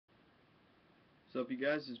What's up, you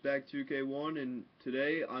guys? It's back 2K1, and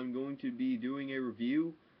today I'm going to be doing a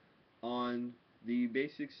review on the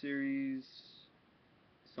basic series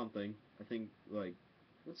something. I think, what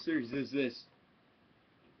series is this?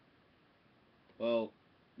 Well,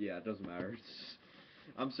 yeah, it doesn't matter.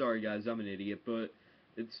 I'm sorry, guys, I'm an idiot, but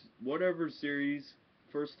it's whatever series,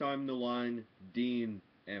 first time in the line, Dean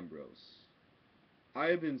Ambrose. I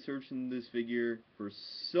have been searching this figure for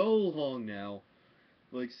so long now.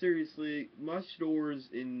 Like, seriously, my stores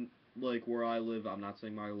in, like, where I live, I'm not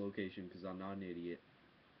saying my location because I'm not an idiot.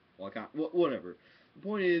 Well, I can't, whatever. The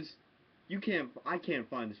point is, I can't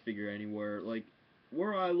find this figure anywhere. Like,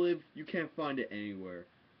 where I live, you can't find it anywhere.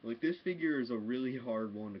 Like, this figure is a really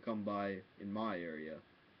hard one to come by in my area.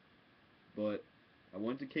 But, I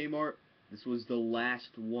went to Kmart, this was the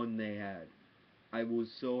last one they had. I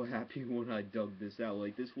was so happy when I dug this out.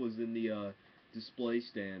 Like, this was in the, display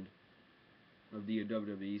stand of the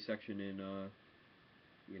WWE section in,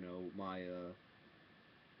 my,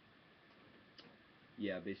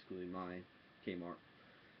 yeah, basically my Kmart.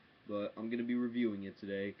 But I'm gonna be reviewing it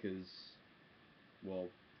today, cause, well,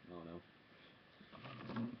 I don't know.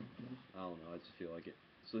 I just feel like it.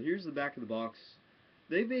 So here's the back of the box.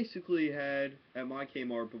 They basically had, at my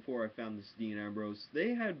Kmart before I found this Dean Ambrose,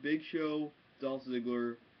 they had Big Show, Dolph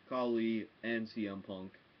Ziggler, Khali, and CM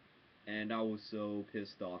Punk. And I was so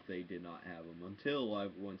pissed off they did not have them until I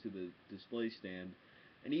went to the display stand.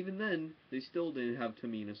 And even then, they still didn't have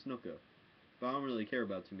Tamina Snuka. But I don't really care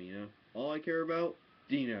about Tamina. All I care about,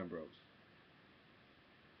 Dean Ambrose.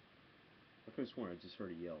 I could have sworn I just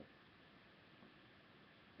heard a yell.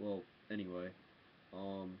 Well, anyway,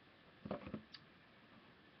 um,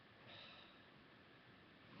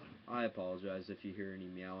 I apologize if you hear any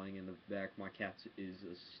meowing in the back. My cat is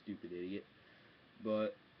a stupid idiot.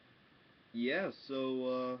 But, yeah,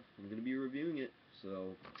 so, I'm gonna be reviewing it.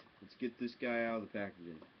 So, let's get this guy out of the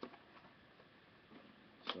packaging.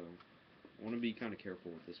 So, I want to be kind of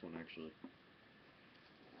careful with this one, actually.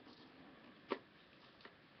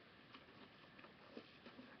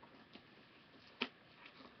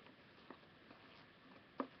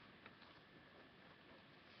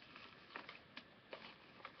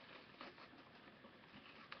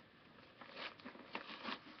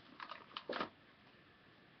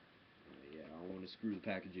 Yeah, I don't want to screw the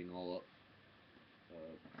packaging all up.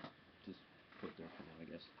 Just put there for now, I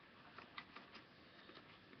guess.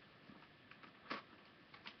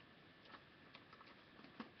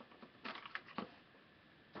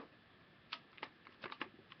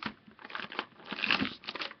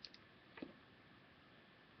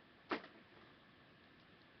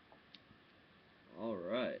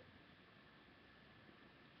 Alright.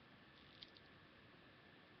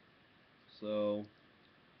 So,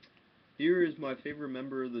 here is my favorite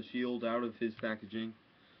member of the Shield out of his packaging.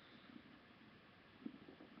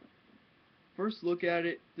 First look at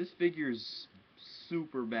it, this figure is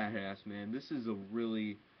super badass, man. This is a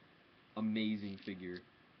really amazing figure.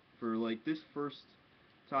 For, like, this first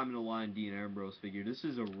time in the line Dean Ambrose figure, this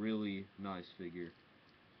is a really nice figure.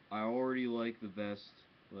 I already like the vest.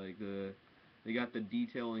 Like, they got the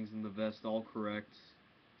detailings in the vest all correct.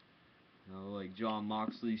 Like John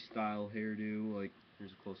Moxley style hairdo. Like,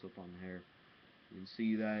 here's a close-up on the hair. You can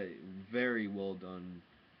see that very well done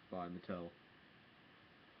by Mattel.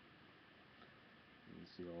 You can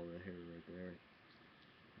see all the hair right there.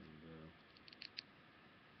 And,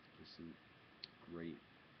 this is great.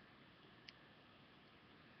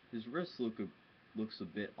 His wrist looks a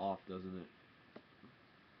bit off, doesn't it?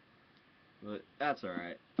 But that's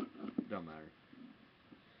alright. Don't matter.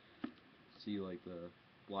 See, like, the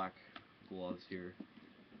black gloves here.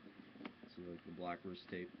 See, like, the black wrist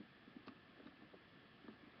tape.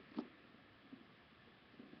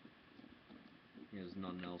 He has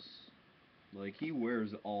nothing else. Like, he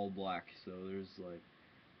wears all black, so there's, like,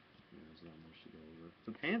 there's not much to go over.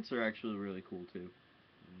 The pants are actually really cool, too. You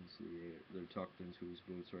can see they're tucked into his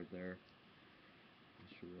boots right there.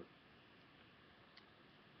 Sure.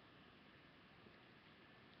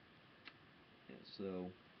 Yeah,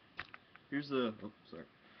 so, here's the, oh, sorry.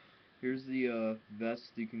 Here's the,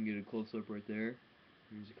 vest. You can get a close-up right there.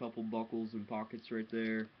 There's a couple buckles and pockets right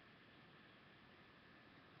there.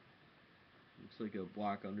 Looks like a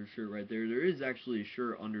black undershirt right there. There is actually a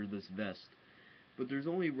shirt under this vest. But there's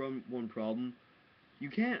only one problem. You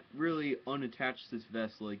can't really unattach this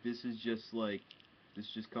vest. Like, this is just like, this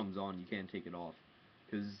just comes on. You can't take it off.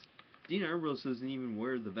 Because Dean Ambrose doesn't even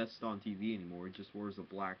wear the vest on TV anymore. He just wears a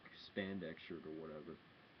black spandex shirt or whatever.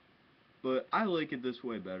 But I like it this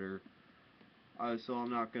way better. So I'm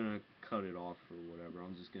not going to cut it off or whatever.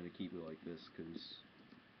 I'm just going to keep it like this because,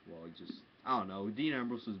 well, he just, I don't know, Dean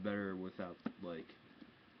Ambrose was better without, like,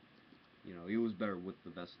 you know, he was better with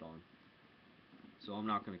the vest on. So I'm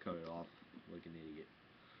not going to cut it off like an idiot.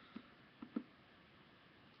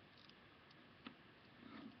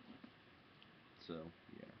 So,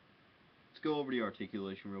 yeah. Let's go over the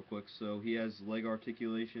articulation real quick. So he has leg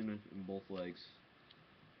articulation in both legs.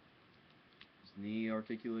 His knee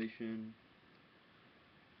articulation,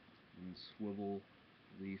 and swivel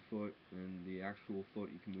the foot, and the actual foot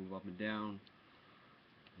you can move up and down.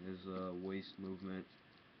 His waist movement.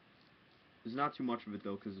 There's not too much of it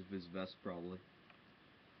though because of his vest probably.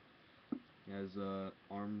 He has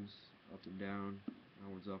arms up and down,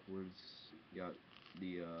 downwards, upwards. You got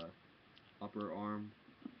the upper arm,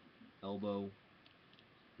 elbow.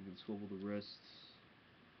 You can swivel the wrists,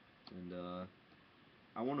 and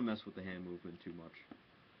I want to mess with the hand movement too much.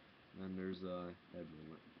 And then there's head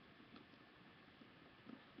movement.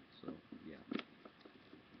 So yeah.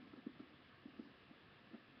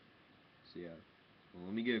 So yeah. Well,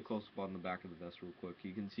 let me get a close up on the back of the vest real quick.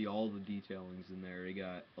 You can see all the detailings in there. They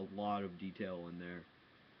got a lot of detail in there.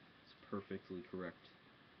 It's perfectly correct.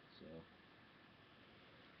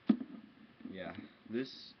 So yeah,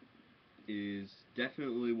 this is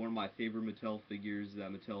definitely one of my favorite Mattel figures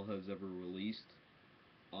that Mattel has ever released.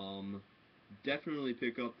 Definitely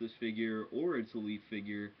pick up this figure or its Elite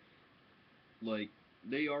figure. Like,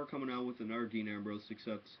 they are coming out with another Dean Ambrose,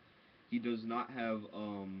 except he does not have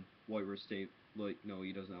white wrist tape. Like, no,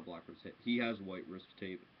 he doesn't have black wrist tape. He has white wrist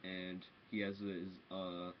tape, and he has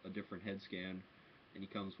a different head scan, and he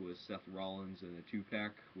comes with Seth Rollins and a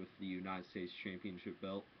 2-pack with the United States Championship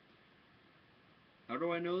belt. How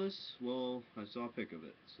do I know this? Well, I saw a pic of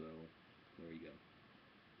it, so there you go.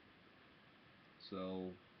 So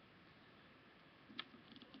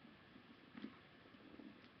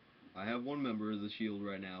I have one member of the Shield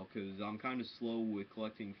right now because I'm kind of slow with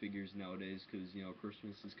collecting figures nowadays because, you know,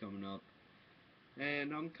 Christmas is coming up.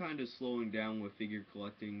 And I'm kind of slowing down with figure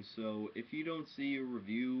collecting, so if you don't see a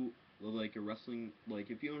review, like a wrestling, like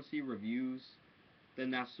if you don't see reviews,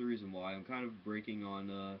 then that's the reason why. I'm kind of breaking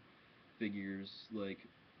on figures, like,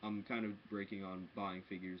 I'm kind of breaking on buying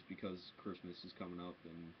figures because Christmas is coming up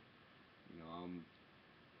and, you know,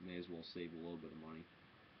 may as well save a little bit of money.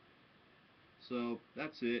 So,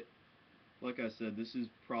 that's it. Like I said, this is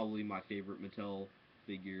probably my favorite Mattel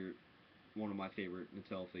figure, one of my favorite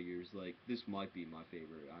Mattel figures. Like, this might be my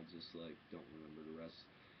favorite. I just, like, don't remember the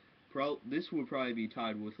rest. This would probably be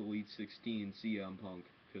tied with Elite 16 CM Punk,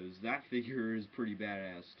 because that figure is pretty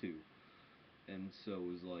badass, too. And so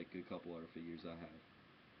is, like, a couple other figures I have.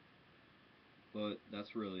 But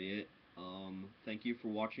that's really it. Thank you for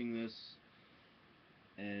watching this,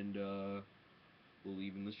 and,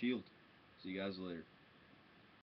 believe in the Shield. See you guys later.